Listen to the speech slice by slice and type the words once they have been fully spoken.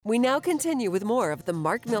We now continue with more of The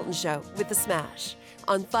Mark Milton Show with The Smash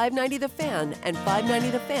on 590 The Fan and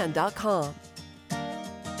 590thefan.com.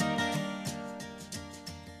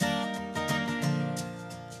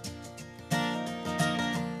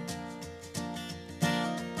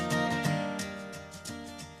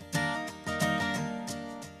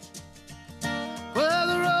 Well,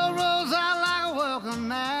 the road rolls out like a welcome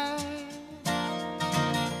mat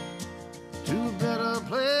to a better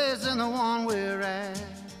place than the one we're at.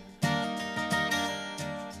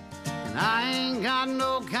 And I ain't got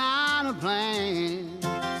no kind of plan, but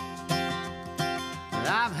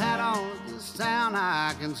I've had all of this town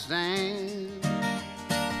I can stand.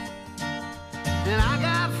 And I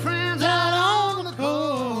got friends out on the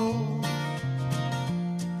coast.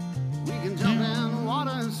 We can jump in the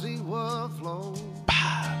water and see what flows.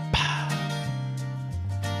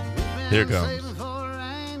 Here it comes. Saving for a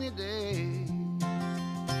rainy day.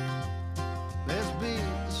 Let's beat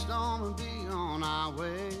the storm and be on our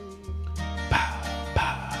way.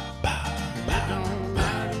 It don't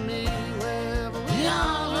matter to me wherever we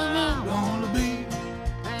are, where we're gonna be.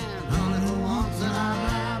 And honey, for once in our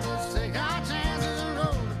lives, let's take our chances and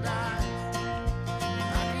roll the dice. I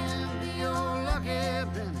can be your lucky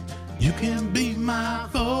penny. You can be my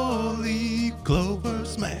four-leaf clover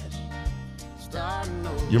smash. Starting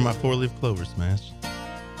over. You're my four-leaf clover smash.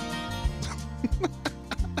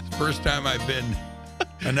 First time I've been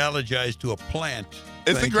analogized to a plant.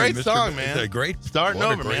 It's Thank a great you, Mr. song, man. It's a great Starting what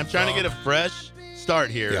a over, man. great I'm trying to get a song. fresh start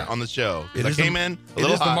here Yeah. on the show. It I is came the- in a It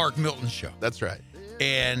little is the hot. Mark Milton Show. That's right.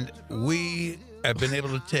 And we have been able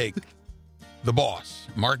to take the boss,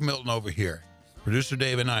 Mark Milton over here, producer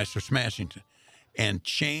Dave and I, Sir Smashington, and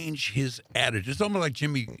change his attitude. It's almost like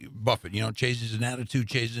Jimmy Buffett, changes an attitude,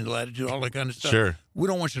 changes an attitude, all that kind of stuff. Sure. We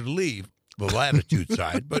don't want you to leave the latitude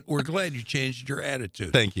side, but we're glad you changed your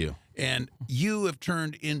attitude. Thank you. And you have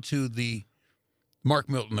turned into the Mark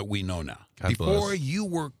Milton that we know now. God Before, bless. you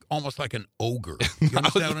were almost like an ogre. You I understand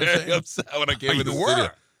was what I'm very saying? upset when I came You in the were. studio.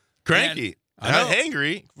 Cranky. I And know.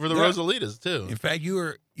 angry for the Yeah. Rosalitas, too. In fact,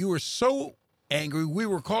 you were so angry, we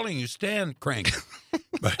were calling you Stan Crank.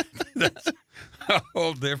 But that's a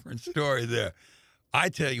whole different story there. I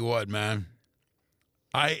tell you what, man,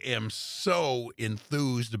 I am so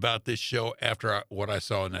enthused about this show after what I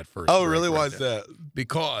saw in that first. Oh, break really? right Why is there. that?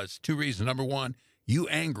 Because two reasons. Number one, you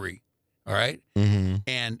angry, all right? Mm-hmm.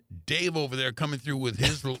 And Dave over there coming through with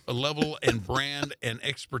his level and brand and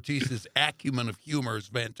expertise, his acumen of humor is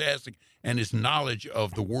fantastic, and his knowledge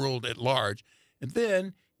of the world at large. And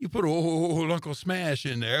then you put old Uncle Smash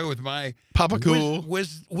in there with my Papa Cool.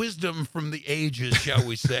 wisdom from the ages, shall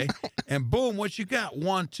we say. And boom, what you got?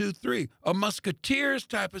 1, 2, 3. A Musketeers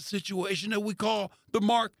type of situation that we call the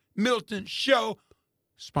Mark Milton Show.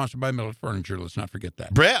 Sponsored by Miller Furniture. Let's not forget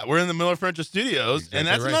that. Brett, we're in the Miller Furniture Studios, Exactly and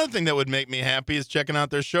that's right. another thing that would make me happy is checking out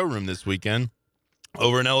their showroom this weekend.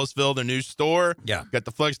 Over in Ellisville, their new store. Yeah. Got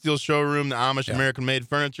the Flex Steel showroom, the Amish Yeah. American-made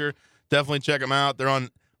furniture. Definitely check them out. They're on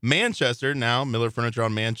Manchester now, Miller Furniture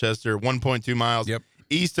on Manchester, 1.2 miles Yep.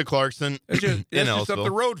 east of Clarkson It's just, in it's just up Ellisville.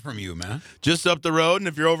 the road from you, man. Just up the road, and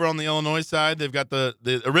if you're over on the Illinois side, they've got the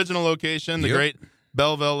original location, the Yep. great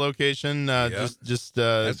Belleville location. Yep. That's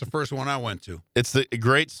That's the first one I went to. it's a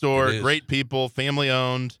great store, It is. great people, family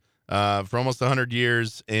owned for almost 100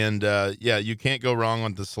 years, and you can't go wrong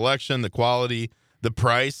with the selection, the quality, the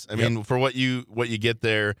price. I mean, for what you get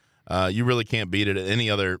there, you really can't beat it at any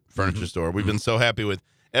other furniture store. We've been so happy with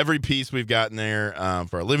every piece we've gotten there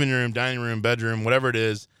for our living room, dining room, bedroom, whatever it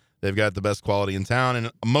is. They've got the best quality in town, and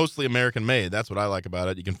mostly American made. That's what I like about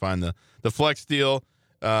it. You can find the Flex Steel,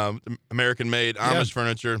 American made Amish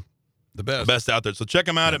furniture. The best. Best out there. So check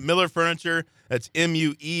them out at Miller Furniture. That's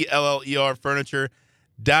MUELLER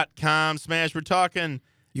Furniture.com. Smash, we're talking.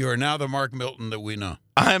 You are now the Mark Milton that we know.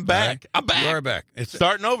 I'm back. Right? I'm back. You are back. It's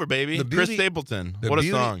Starting over, baby. the Chris beauty- Stapleton. the What a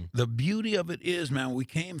beauty- song. The beauty of it is, man, we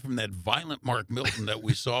came from that violent Mark Milton that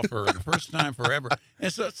we saw for the first time forever.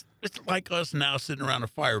 And so it's like us now sitting around a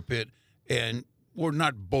fire pit, and we're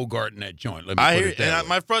not bogarting that joint. Let me I put hear it that way.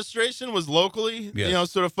 my frustration was locally,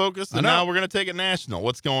 Yes. sort of focused, I and know. now we're going to take it national.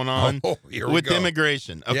 What's going on Here we with go.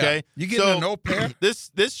 immigration? Yeah. Okay, You getting an au pair?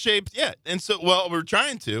 This shapes, and so we're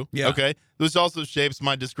trying to. Yeah. Okay, this also shapes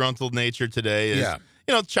my disgruntled nature today. Is, Yeah.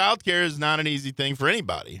 childcare is not an easy thing for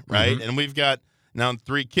anybody, right? Mhm. And we've got now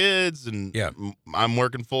 3 kids, and Yeah. I'm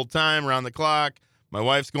working full time around the clock. My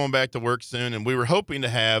wife's going back to work soon, and we were hoping to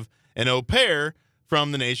have an au pair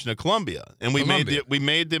from the nation of Colombia, and we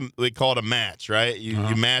made them. We call it a match, right?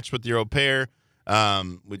 You match with your au pair.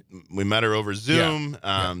 We met her over Zoom.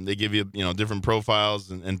 They give you different profiles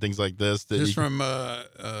and things like this. That Is this you from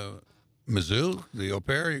Mizzou, the au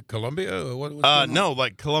pair, Columbia? What's going on? No,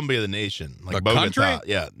 like Columbia, the nation, like The Bogota. country?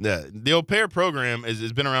 Yeah. The au pair program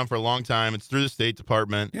has been around for a long time. It's through the State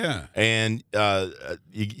Department. Yeah. And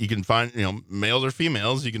you can find, males or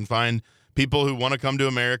females. You can find people who want to come to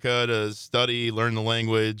America to study, learn the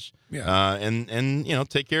language, and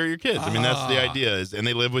take care of your kids. I mean, that's the idea. And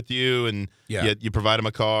they live with you, and you provide them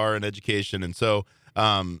a car and education. And so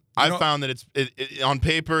I found that it's on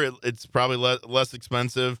paper it's probably less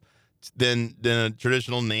expensive than a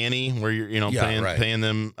traditional nanny where you're paying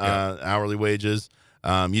them hourly wages.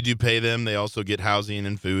 You do pay them. They also get housing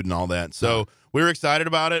and food and all that. So we were excited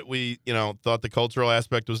about it. We thought the cultural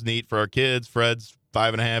aspect was neat for our kids. Fred's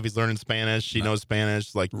 5.5. He's learning Spanish. She knows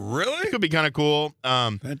Spanish. Like, really? It could be kind of cool.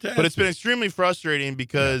 Fantastic. But it's been extremely frustrating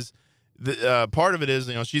because the part of it is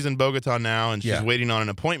she's in Bogota now and she's waiting on an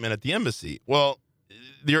appointment at the embassy. Well,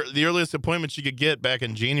 the earliest appointment she could get back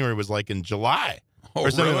in January was like in July or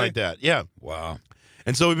something like that. Yeah. Wow.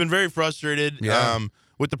 And so we've been very frustrated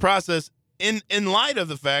with the process in light of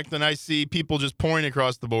the fact that I see people just pouring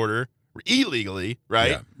across the border illegally,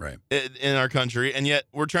 right? Yeah, right. In our country, and yet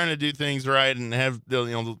we're trying to do things right and have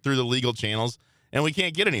through the legal channels, and we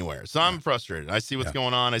can't get anywhere. So I'm frustrated. I see what's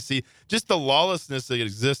going on. I see just the lawlessness that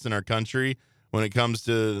exists in our country when it comes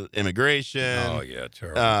to immigration. Oh yeah,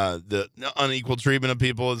 terrible. The unequal treatment of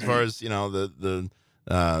people as far as the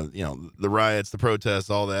riots, the protests,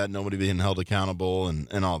 all that. Nobody being held accountable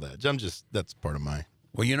and all that. That's part of my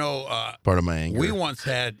part of my anger. We once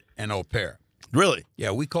had an au pair. Really?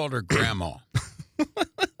 Yeah, we called her Grandma.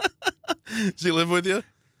 She lived with you?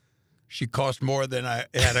 She cost more than I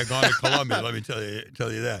gone to Columbia. Let me tell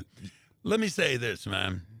you that. Let me say this,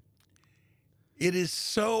 man. It is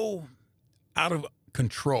so out of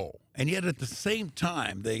control, and yet at the same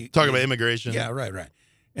time they talk about immigration. Yeah, right.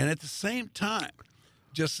 And at the same time,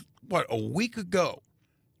 just a week ago,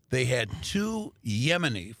 they had 2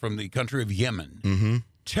 Yemeni from the country of Yemen,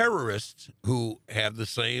 terrorists who have the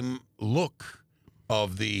same look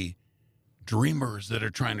of the dreamers that are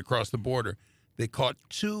trying to cross the border. They caught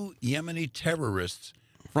 2 Yemeni terrorists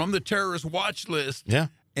from the terrorist watch list. Yeah.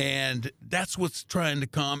 And that's what's trying to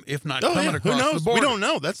come, if not Oh, coming yeah. across Who knows? the border. We don't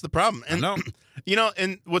know. That's the problem. And,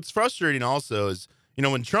 and what's frustrating also is,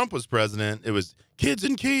 when Trump was president, it was kids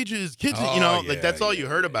in cages, that's all you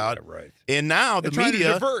heard about. Yeah, right. And now the They're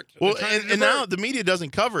media, and now the media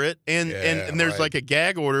doesn't cover it. And there's like a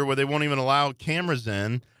gag order where they won't even allow cameras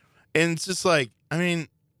in. And it's just like, I mean,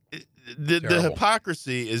 the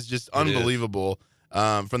hypocrisy is just unbelievable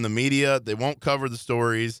from the media. They won't cover the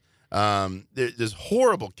stories. There's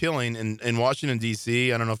horrible killing in Washington,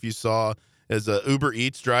 D.C. I don't know if you saw as a Uber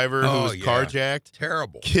Eats driver who was carjacked.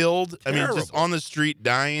 Terrible. Killed. Terrible. I mean, just on the street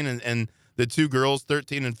dying. And the 2 girls,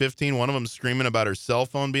 13 and 15, one of them screaming about her cell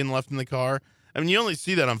phone being left in the car. I mean, you only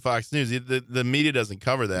see that on Fox News. The media doesn't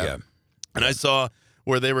cover that. Yeah. And I saw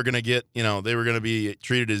where they were going to get, they were going to be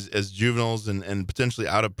treated as juveniles and potentially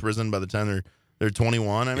out of prison by the time they're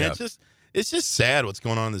 21. I mean, it's just sad what's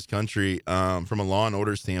going on in this country from a law and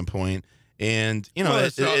order standpoint. And,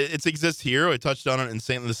 it exists here. I touched on it in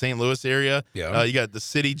the St. Louis area. Yeah. You got the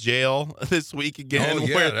city jail this week again. Oh,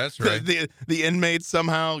 yeah, where that's right. The inmates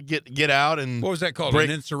somehow get out and What was that called? An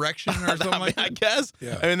insurrection or something like that? I guess.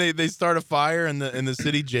 Yeah. I mean, they start a fire in the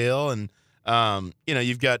city jail. And,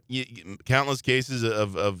 you've got countless cases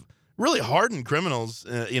of really hardened criminals,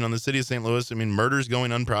 in the city of St. Louis. I mean, murders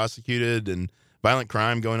going unprosecuted and violent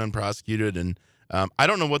crime going unprosecuted. And I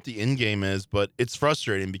don't know what the end game is, but it's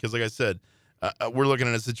frustrating because, like I said, we're looking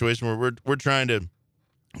at a situation where we're trying to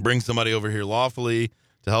bring somebody over here lawfully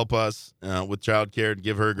to help us with childcare, to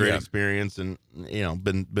give her a great experience, and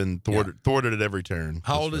been thwarted at every turn.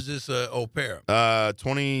 How old is this au pair?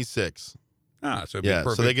 26. So it'd be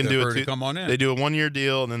perfect so they can do for her to come on in. They do a 1-year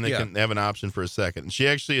deal, and then they can have an option for a second. And she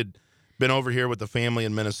actually had been over here with a family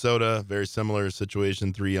in Minnesota, very similar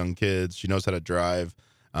situation, 3 young kids. She knows how to drive.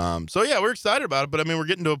 We're excited about it, but I mean, we're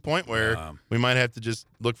getting to a point where we might have to just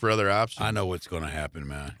look for other options. I know what's going to happen,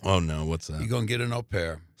 man. Oh no, what's that? You're going to get an au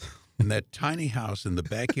pair in that tiny house in the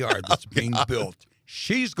backyard that's being built.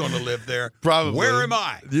 She's going to live there. Probably. Where am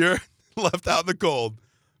I? You're left out in the cold.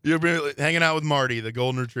 You're hanging out with Marty, the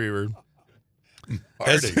golden retriever.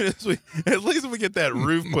 At least if we get that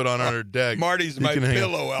roof put on our deck, Marty's my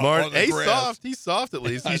pillow out on the grass. He's soft at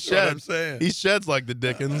least. He That's sheds. what I'm saying. He sheds like the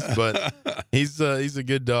Dickens, but he's a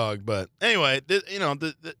good dog. But anyway,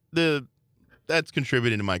 that's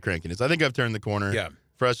contributing to my crankiness. I think I've turned the corner. Yeah.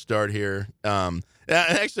 Fresh start here.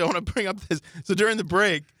 Actually, I want to bring up this. So during the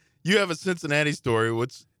break, you have a Cincinnati story,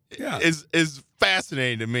 which is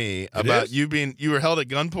fascinating to me about you were held at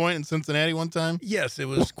gunpoint in Cincinnati one time. Yes, it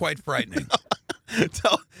was quite frightening.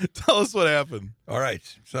 Tell us what happened. All right.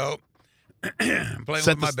 So I'm playing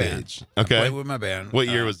Set with my the band. stage. I'm Okay. playing with my band. What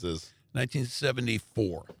year was this?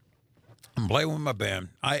 1974. I'm playing with my band.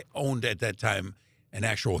 I owned at that time an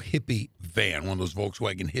actual hippie van, one of those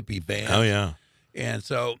Volkswagen hippie vans. Oh, yeah. And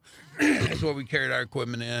so that's where we carried our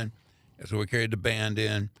equipment in. That's where we carried the band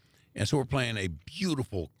in. And so we're playing a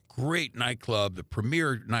beautiful, great nightclub, the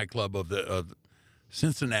premier nightclub of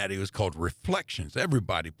Cincinnati. It was called Reflections.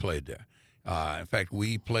 Everybody played there. In fact,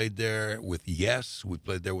 we played there with Yes. We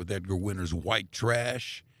played there with Edgar Winter's White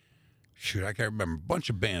Trash. Shoot, I can't remember. A bunch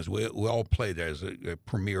of bands. We all played there as a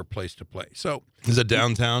premier place to play. So Is it a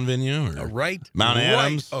downtown venue? Or? Mount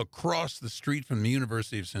Adams? Across the street from the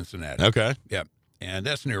University of Cincinnati. Okay. Yep. And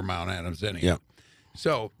that's near Mount Adams anyway. Yeah.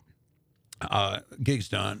 So gig's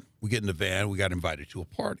done. We get in the van. We got invited to a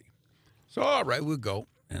party. So, all right, we'll go.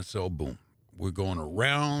 And so, boom. We're going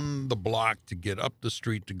around the block to get up the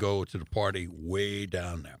street to go to the party way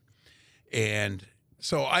down there. And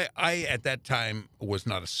so I at that time, was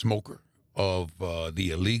not a smoker of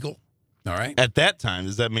the illegal. All right? At that time,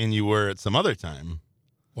 does that mean you were at some other time?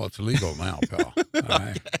 Well, it's illegal now, pal. All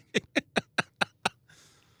right.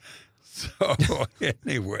 So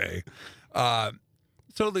anyway,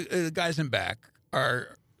 so the guys in back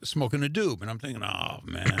are smoking a doob, and I'm thinking, oh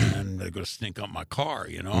man, they're gonna stink up my car,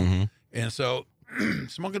 you know. Mm-hmm. And so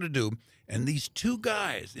smoking a doob, and these two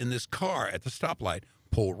guys in this car at the stoplight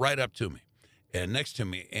pull right up to me, and next to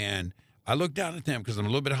me, and I look down at them because I'm a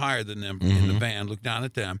little bit higher than them in the van. Look down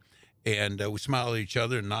at them, and we smile at each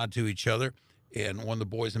other and nod to each other. And one of the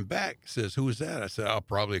boys in back says, "Who is that?" I said, "Oh,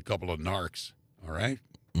 probably a couple of narcs." All right.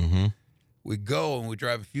 Mm-hmm. We go and we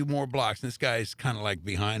drive a few more blocks. And this guy's kind of like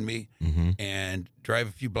behind me, and drive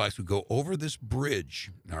a few blocks. We go over this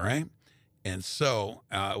bridge. All right. And so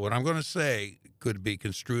what I'm going to say could be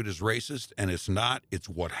construed as racist, and it's not. It's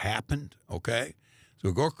what happened. Okay. So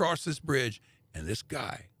we go across this bridge, and this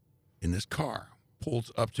guy in this car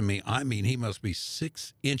pulls up to me. I mean, he must be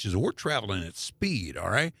 6 inches. We're traveling at speed. All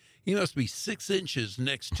right. He must be 6 inches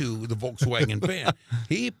next to the Volkswagen van.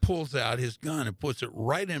 He pulls out his gun and puts it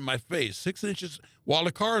right in my face, 6 inches, while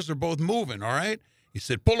the cars are both moving, all right? He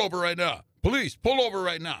said, pull over right now. Police, pull over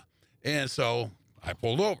right now. And so I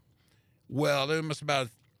pulled over. Well, there must about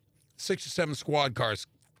 6 or 7 squad cars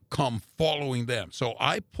come following them. So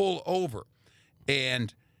I pull over.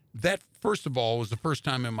 And that, first of all, was the first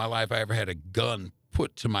time in my life I ever had a gun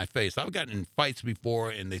put to my face. I've gotten in fights before,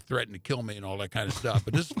 and they threatened to kill me and all that kind of stuff.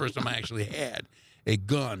 But this is the first time I actually had a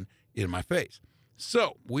gun in my face.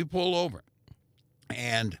 So we pull over,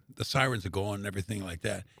 and the sirens are going and everything like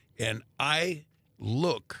that. And I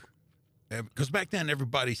look, because back then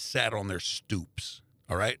everybody sat on their stoops,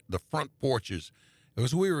 all right? The front porches.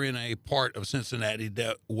 Because we were in a part of Cincinnati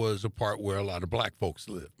that was a part where a lot of black folks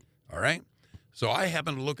lived, all right? So I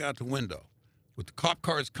happened to look out the window with the cop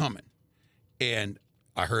cars coming. And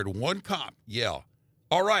I heard one cop yell,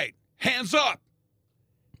 "All right, hands up."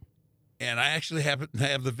 And I actually happened to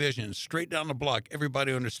have the vision straight down the block.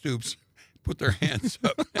 Everybody on their stoops put their hands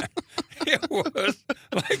up. It was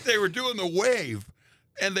like they were doing the wave,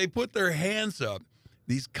 and they put their hands up.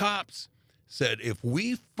 These cops said, if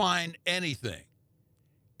we find anything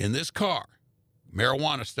in this car,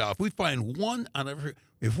 marijuana style, if we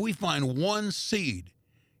find one seed,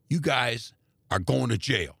 you guys are going to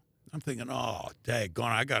jail. I'm thinking, oh,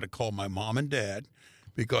 daggone, I got to call my mom and dad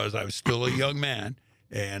because I was still a young man.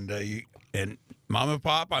 And mom and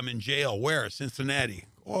pop, I'm in jail. Where? Cincinnati.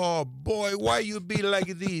 Oh, boy, why you be like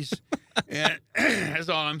this? And that's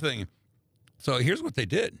all I'm thinking. So here's what they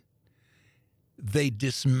did. They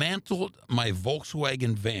dismantled my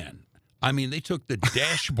Volkswagen van. I mean, they took the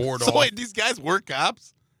dashboard off. So wait, these guys were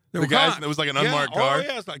cops? There were guys, cops. it was like an unmarked car? Oh,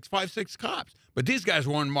 yeah, it's like 5, 6 cops. But these guys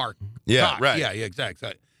were unmarked Yeah, cops. right. Yeah,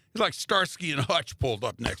 exactly. It's like Starsky and Hutch pulled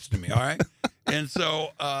up next to me, all right? And so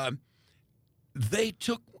the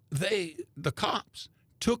cops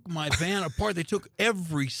took my van apart. They took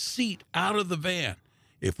every seat out of the van.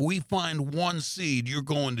 If we find one seed, you're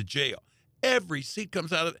going to jail. Every seat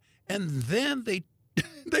comes out of it. And then they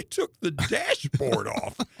took the dashboard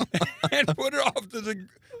off and put it off to the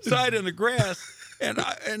side in the grass. And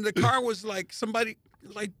the car was like somebody,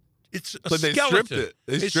 like it's a But they skeleton. stripped it.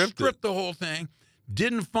 They stripped stripped the whole thing.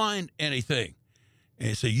 Didn't find anything.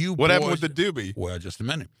 And so What happened with the doobie? Well, just a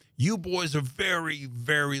minute. You boys are very,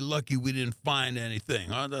 very lucky we didn't find anything.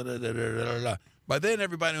 By then,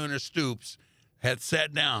 everybody on their stoops had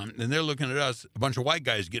sat down, and they're looking at us, a bunch of white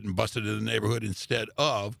guys getting busted in the neighborhood instead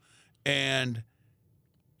of, and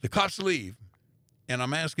the cops leave, and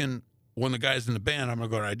I'm asking one of the guys in the band. I'm not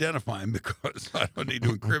going to identify him because I don't need to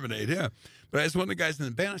incriminate him. But I asked one of the guys in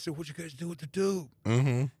the band, I said, what'd you guys do with the doob?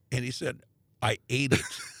 Mm-hmm. And he said, I ate it.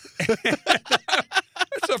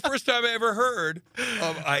 That's the first time I ever heard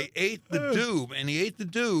of I ate the doob. And he ate the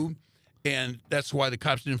doob, and that's why the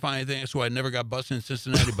cops didn't find anything. That's why I never got busted in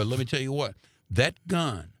Cincinnati. But let me tell you what, that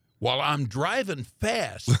gun, while I'm driving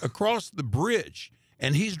fast across the bridge,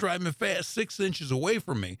 and he's driving fast 6 inches away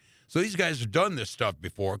from me. So these guys have done this stuff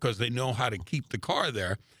before because they know how to keep the car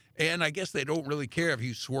there. And I guess they don't really care if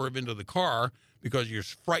you swerve into the car because you're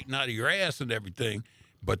frightened out of your ass and everything.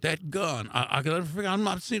 But that gun, I can never forget, I'm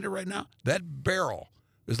not seeing it right now. That barrel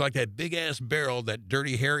is like that big-ass barrel that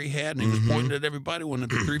Dirty Harry had, and he was pointing at everybody, one of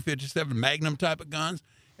the 357 Magnum type of guns.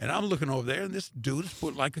 And I'm looking over there, and this dude has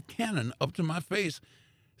put like a cannon up to my face,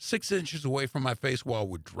 6 inches away from my face while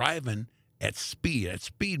we're driving at speed. At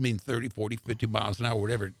speed means 30, 40, 50 miles an hour,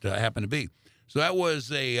 whatever it happened to be. So that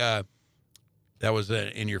was an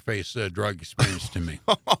in-your-face drug experience to me.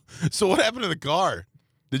 So what happened to the car?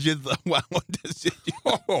 Did you?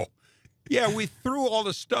 Oh, yeah, we threw all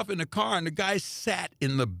the stuff in the car, and the guy sat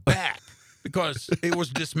in the back because it was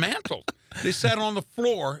dismantled. They sat on the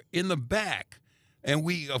floor in the back, and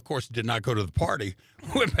we, of course, did not go to the party.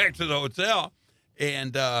 Went back to the hotel,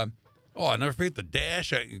 and I never forget the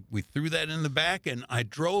dash. We threw that in the back, and I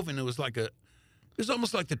drove, and it was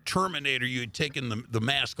almost like the Terminator. You had taken the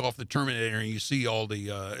mask off the Terminator, and you see all the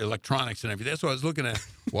electronics and everything. That's what I was looking at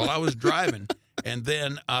while I was driving. And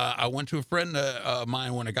then I went to a friend of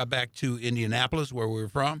mine when I got back to Indianapolis, where we were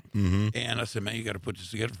from. Mm-hmm. And I said, man, you got to put this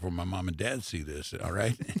together before my mom and dad see this, all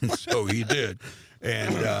right? And so he did.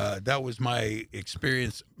 And that was my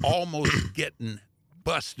experience almost getting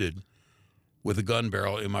busted with a gun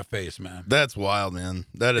barrel in my face, man. That's wild, man.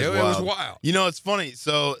 That is wild. It was wild. You know, it's funny.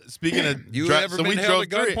 So speaking of, you ever been held at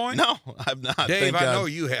gunpoint? No, I've not. Dave, I know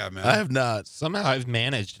you have, man. I have not. Somehow I've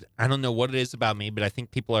managed. I don't know what it is about me, but I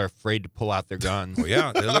think people are afraid to pull out their guns. Well,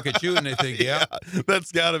 yeah, they look at you and they think, yeah,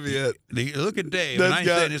 that's got to be it. They look at Dave, and I ain't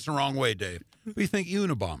saying this the wrong way, Dave. We think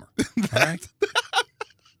Unabomber, all right?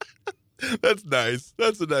 That's nice.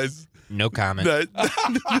 That's a nice. No comment.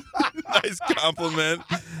 Nice compliment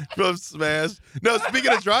from Smash. No,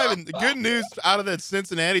 speaking of driving, the good news out of that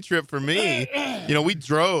Cincinnati trip for me, we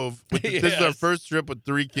drove. This is our first trip with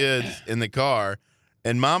 3 kids in the car,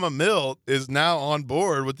 and Mama Milt is now on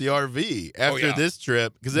board with the RV after this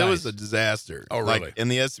trip because it was a disaster. Oh, really? Like,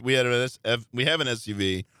 we have an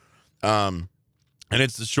SUV, and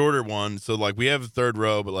it's the shorter one, so like we have a third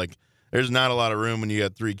row, but like there's not a lot of room when you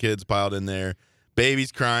got 3 kids piled in there.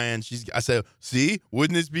 Baby's crying. I said, see,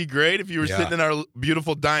 wouldn't this be great if you were sitting in our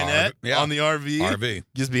beautiful dinette on the RV?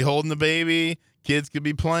 Just be holding the baby. Kids could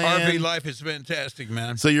be playing. RV life is fantastic,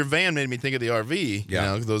 man. So your van made me think of the RV.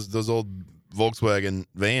 Yeah. Those old Volkswagen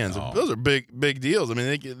vans. Oh. Those are big deals. I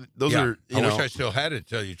mean, those are, I wish I still had it,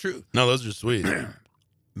 to tell you the truth. No, those are sweet.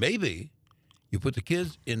 Maybe you put the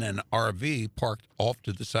kids in an RV parked off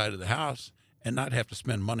to the side of the house and not have to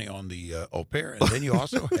spend money on the au pair. And then you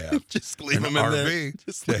also have just leave them in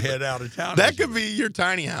RV there. To head out of town. That could be your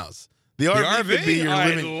tiny house. The RV could be your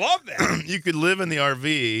living. I love that. You could live in the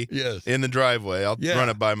RV in the driveway. I'll run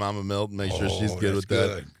it by Mama Milt and make sure she's good with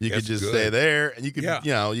that. You could just stay there, and you could,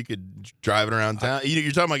 you could drive it around town.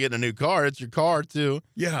 You're talking about getting a new car. It's your car, too.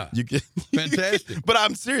 Yeah. You could, fantastic. But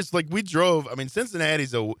I'm serious. Like, we drove. I mean,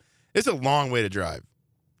 Cincinnati's it's a long way to drive.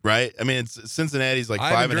 Right? I mean, Cincinnati's like 5.5.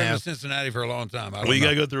 I haven't driven to Cincinnati for a long time. Well, you got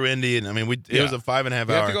to go through Indy, and I mean, it was a 5.5 hour.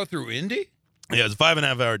 You have to go through Indy? Yeah, it was a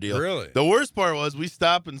 5.5 hour deal. Really? The worst part was we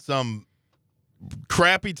stopped in some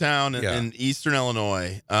crappy town in eastern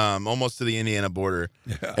Illinois, almost to the Indiana border.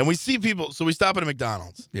 Yeah. And we see people, so we stop at a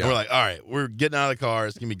McDonald's. Yeah. And we're like, all right, we're getting out of the car.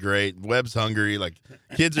 It's going to be great. Webb's hungry. Like,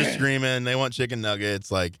 kids are screaming. They want chicken nuggets.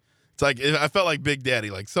 Like, I felt like Big Daddy.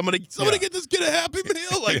 Like, somebody get this kid a Happy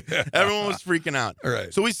Meal. Like, everyone was freaking out. All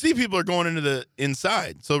right. So we see people are going into the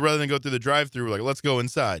inside. So rather than go through the drive-thru, we're like, let's go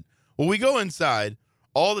inside. Well, we go inside.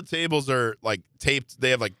 All the tables are like taped. They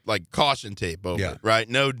have like caution tape over it, right?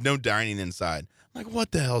 No dining inside. I'm like,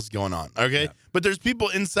 what the hell's going on? Okay. Yeah. But there's people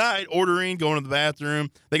inside ordering, going to the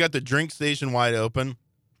bathroom. They got the drink station wide open.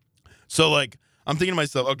 So like, I'm thinking to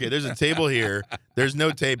myself, okay, there's a table here. There's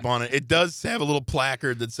no tape on it. It does have a little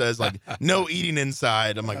placard that says, like, no eating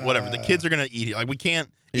inside. I'm like, whatever. The kids are going to eat it. Like, we can't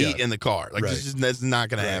eat in the car. Like, that's not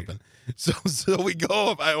going to happen. So we go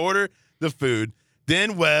up. I order the food.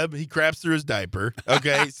 Then Webb, he craps through his diaper.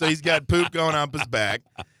 Okay, so he's got poop going up his back.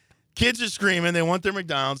 Kids are screaming. They want their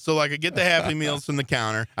McDonald's. So, like, I get the Happy Meals from the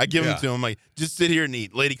counter. I give them to them. Like, just sit here and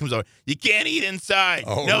eat. Lady comes over. You can't eat inside.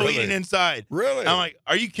 Oh, no really? eating inside. Really? I'm like,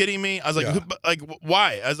 are you kidding me? I was like,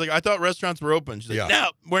 why? I was like, I thought restaurants were open. She's like,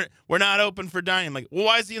 no, we're not open for dining. I'm like, well,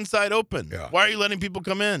 why is the inside open? Yeah. Why are you letting people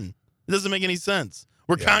come in? It doesn't make any sense.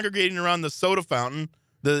 We're congregating around the soda fountain,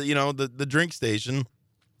 the drink station.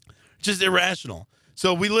 Just irrational.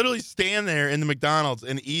 So we literally stand there in the McDonald's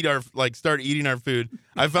and start eating our food.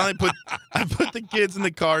 I finally put the kids in the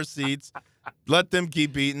car seats, let them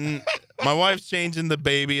keep eating. My wife's changing the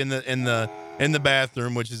baby in the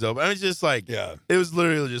bathroom, which is open. I mean, it's just like, it was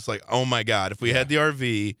literally just like, oh my God, if we had the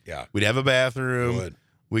RV, we'd have a bathroom.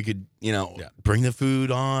 We could, bring the food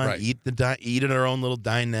on, eat at our own little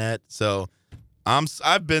dinette. So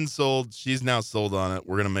I've been sold. She's now sold on it.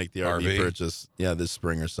 We're gonna make the RV purchase, this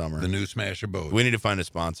spring or summer. The new Smasher boat. We need to find a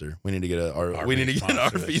sponsor. We need to get an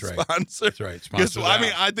RV sponsor. That's right. Sponsor.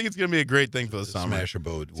 I think it's gonna be a great thing for the summer. Smasher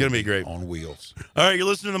boat. It's gonna be great on wheels. All right, you're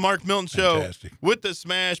listening to the Mark Milton Show with the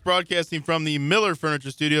Smash, broadcasting from the Miller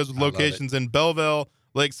Furniture Studios with locations in Belleville,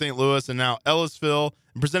 Lake St. Louis, and now Ellisville,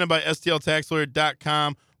 and presented by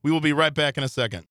STLTaxLawyer.com. We will be right back in a second.